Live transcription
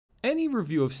Any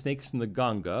review of Snakes in the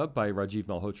Ganga by Rajiv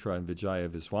Malhotra and Vijaya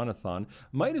Viswanathan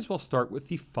might as well start with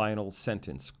the final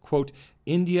sentence. Quote,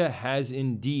 India has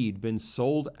indeed been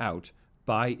sold out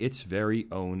by its very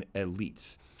own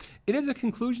elites. It is a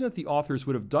conclusion that the authors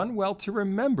would have done well to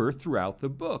remember throughout the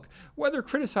book. Whether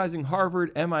criticizing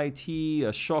Harvard, MIT,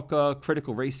 Ashoka,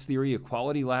 critical race theory,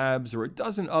 equality labs, or a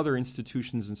dozen other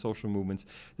institutions and social movements,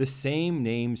 the same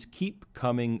names keep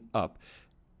coming up.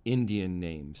 Indian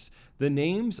names. The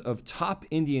names of top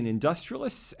Indian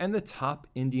industrialists and the top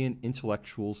Indian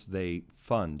intellectuals they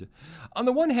fund. On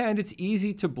the one hand, it's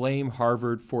easy to blame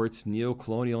Harvard for its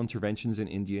neo-colonial interventions in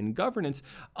Indian governance.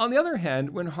 On the other hand,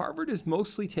 when Harvard is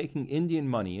mostly taking Indian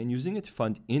money and using it to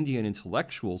fund Indian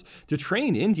intellectuals, to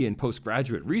train Indian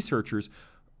postgraduate researchers,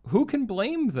 who can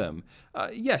blame them?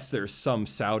 Yes, there's some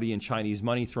Saudi and Chinese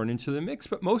money thrown into the mix,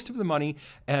 but most of the money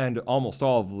and almost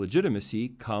all of the legitimacy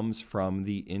comes from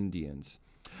the Indians.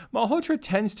 Malhotra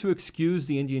tends to excuse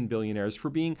the Indian billionaires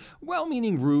for being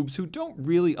well-meaning rubes who don't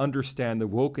really understand the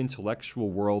woke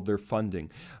intellectual world they're funding.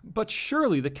 But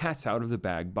surely the cat's out of the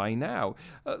bag by now.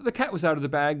 The cat was out of the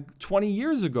bag 20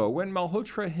 years ago when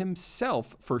Malhotra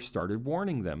himself first started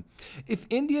warning them. If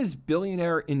India's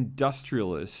billionaire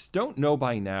industrialists don't know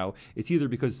by now, it's either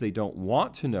because they don't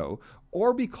want to know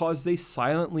or because they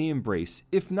silently embrace,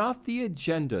 if not the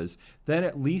agendas, then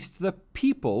at least the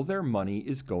people their money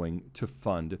is going to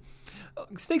fund.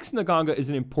 Snakes in the Ganga is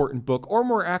an important book, or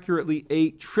more accurately,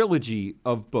 a trilogy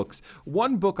of books.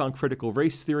 One book on critical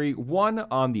race theory, one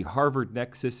on the Harvard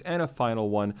nexus, and a final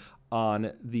one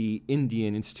on the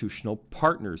Indian institutional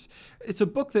partners. It's a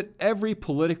book that every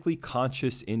politically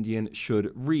conscious Indian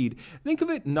should read. Think of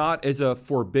it not as a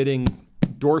forbidding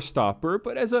doorstopper,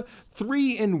 but as a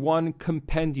 3-in-1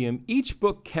 compendium. Each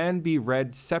book can be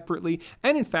read separately,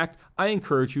 and in fact, I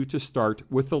encourage you to start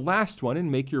with the last one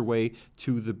and make your way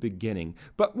to the beginning.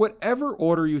 But whatever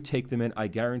order you take them in, I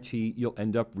guarantee you'll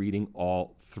end up reading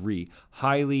all three.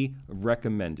 Highly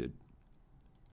recommended.